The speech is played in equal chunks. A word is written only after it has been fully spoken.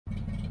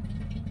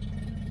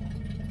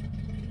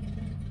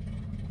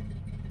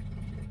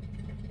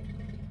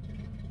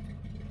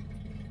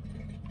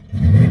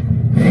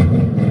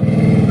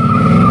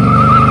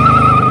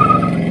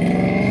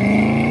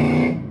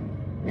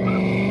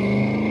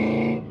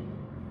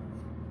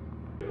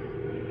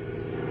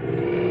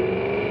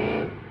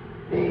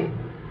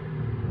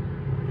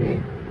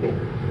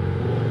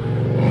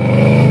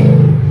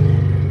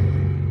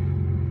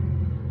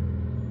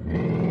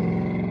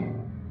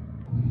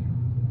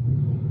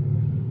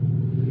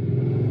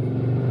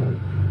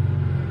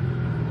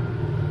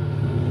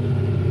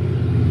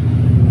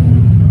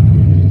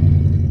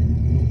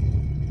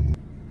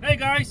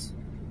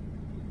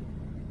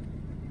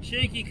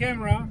3D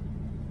camera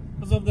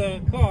because of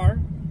the car.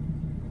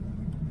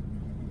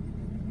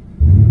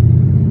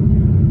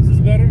 Is this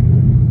better?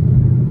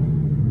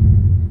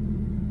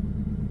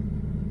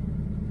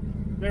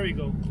 There we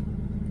go.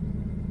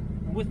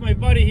 I'm with my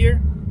buddy here.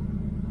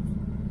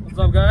 What's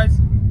up, guys?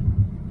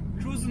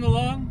 Cruising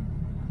along.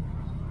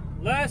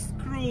 Last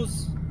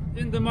cruise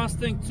in the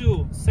Mustang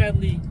II,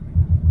 sadly,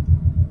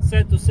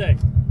 sad to say.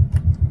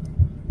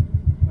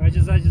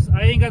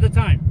 I ain't got the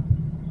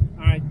time.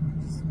 Alright,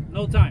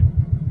 no time.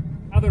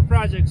 Other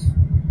projects,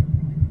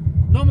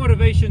 no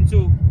motivation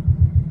to,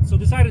 so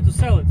decided to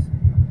sell it.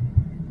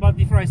 But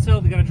before I sell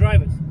it, I gotta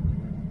drive it.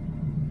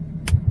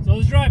 So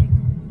let's drive it.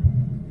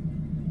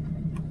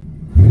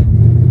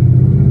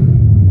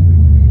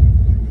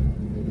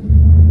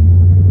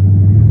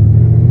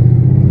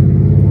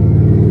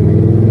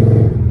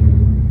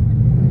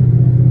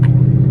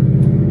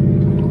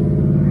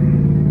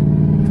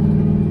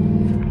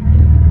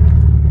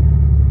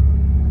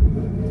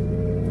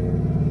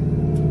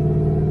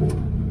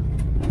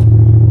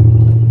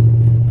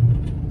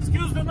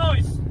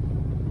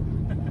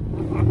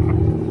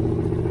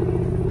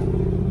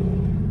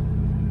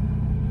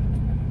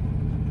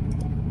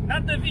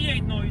 Not the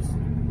V8 noise.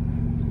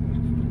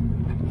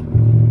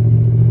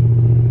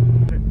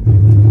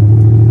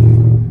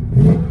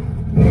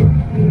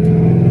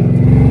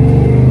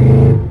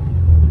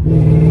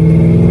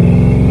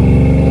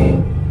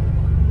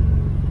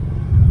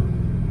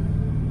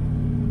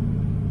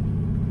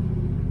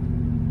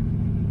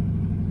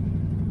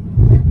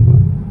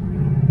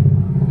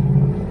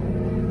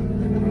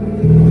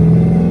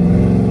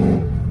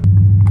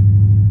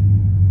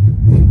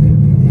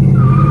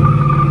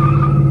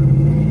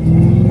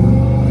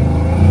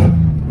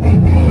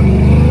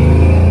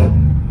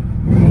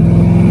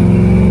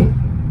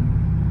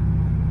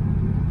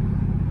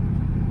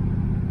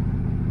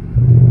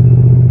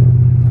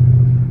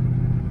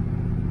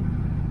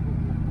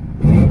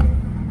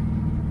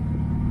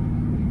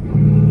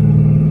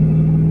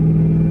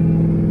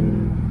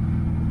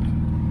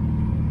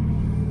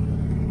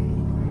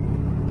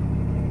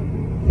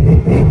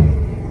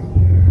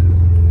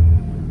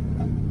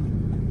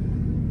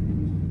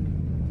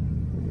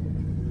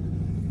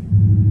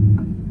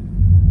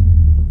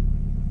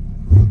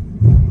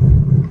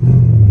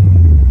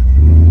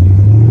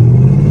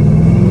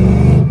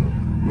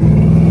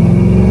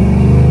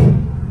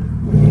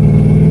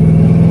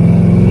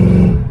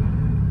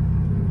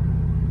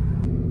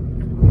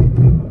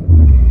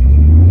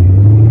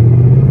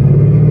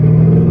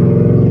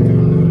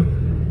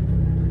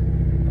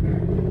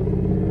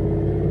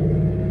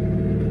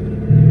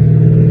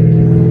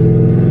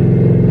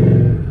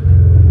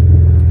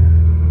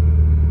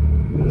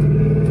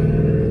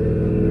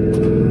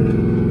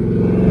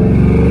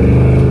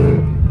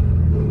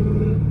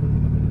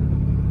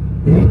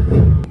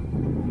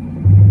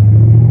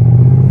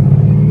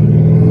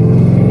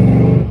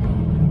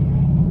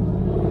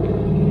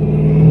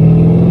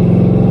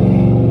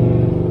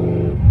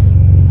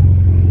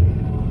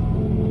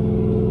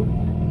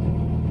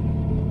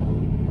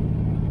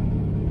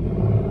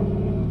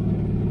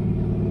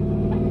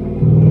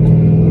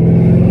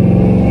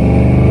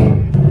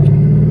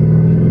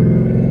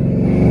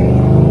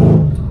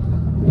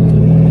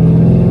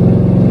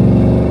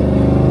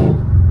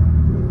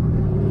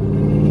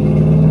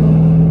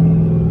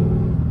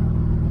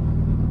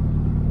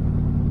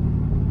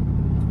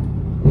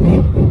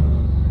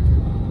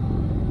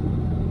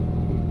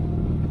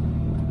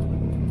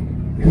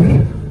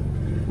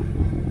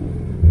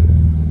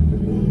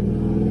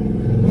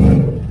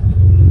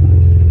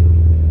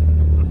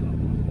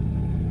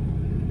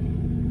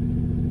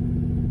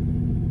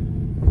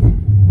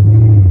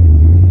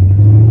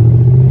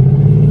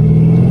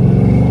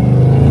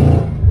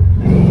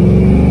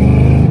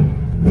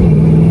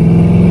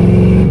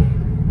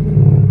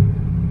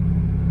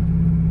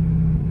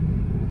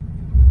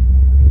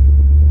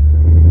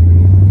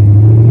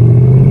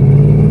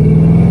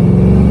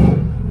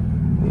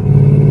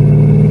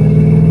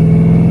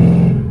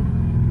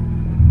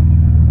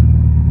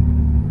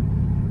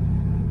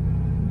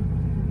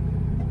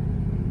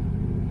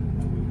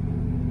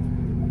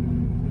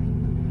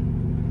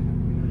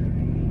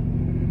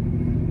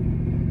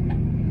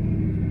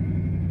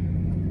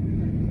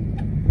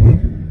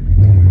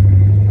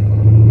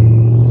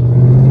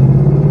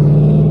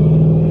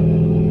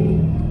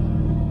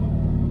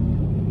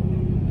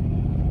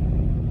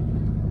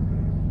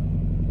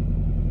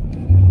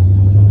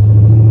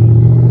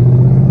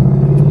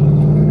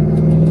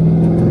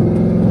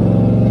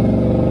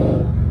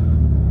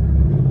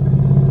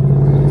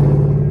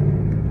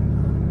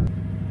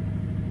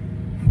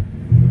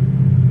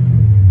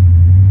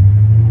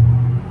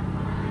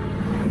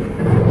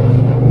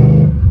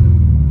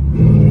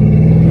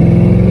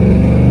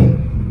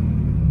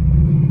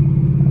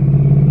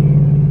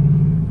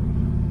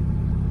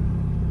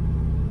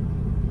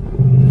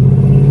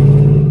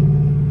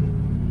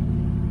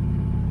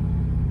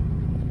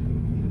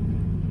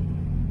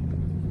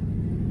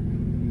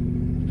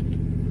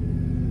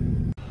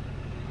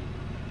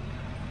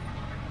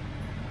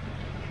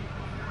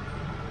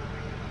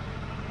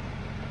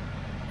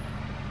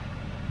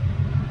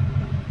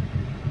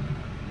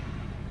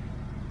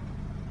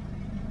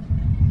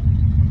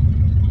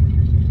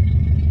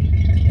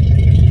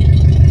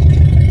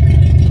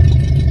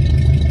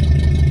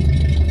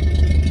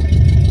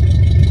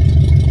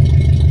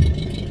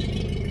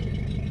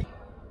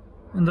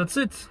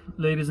 that's it,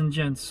 ladies and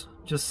gents.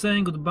 Just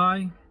saying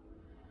goodbye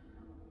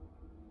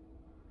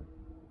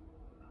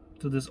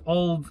to this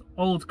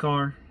old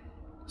car,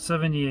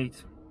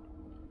 78,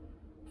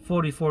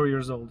 44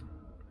 years old.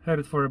 Had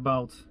it for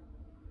about,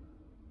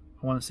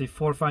 I want to say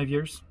 4 or 5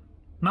 years,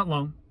 not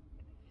long.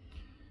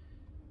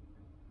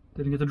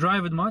 Didn't get to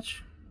drive it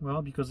much,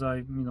 well, because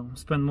I,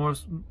 spent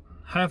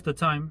half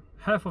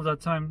of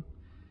that time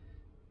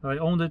that I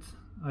owned it,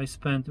 I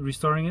spent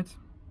restoring it.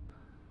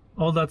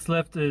 All that's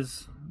left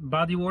is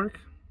body work,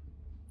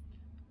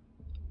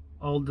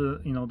 all the,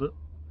 the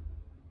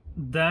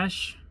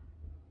dash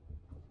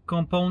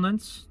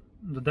components,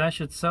 the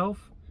dash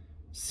itself,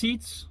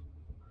 seats,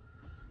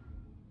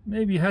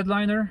 maybe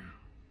headliner,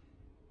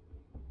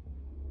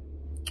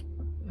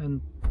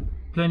 and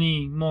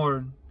plenty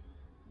more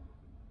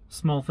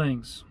small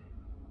things.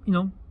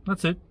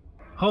 That's it.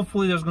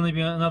 Hopefully there's going to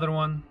be another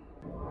one,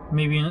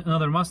 maybe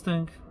another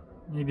Mustang,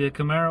 maybe a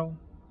Camaro,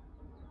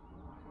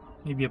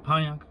 maybe a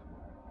Pontiac,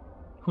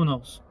 who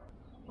knows.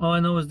 All I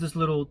know is this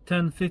little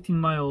 10-15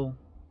 mile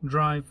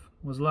drive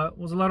was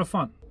a lot of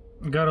fun.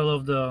 Gotta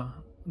love the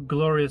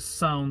glorious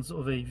sounds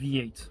of a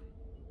V8,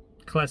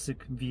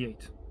 classic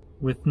V8,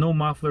 with no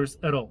mufflers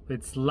at all.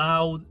 It's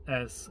loud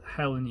as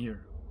hell in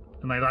here,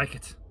 and I like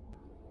it.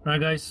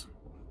 Alright guys,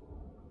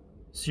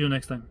 see you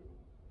next time.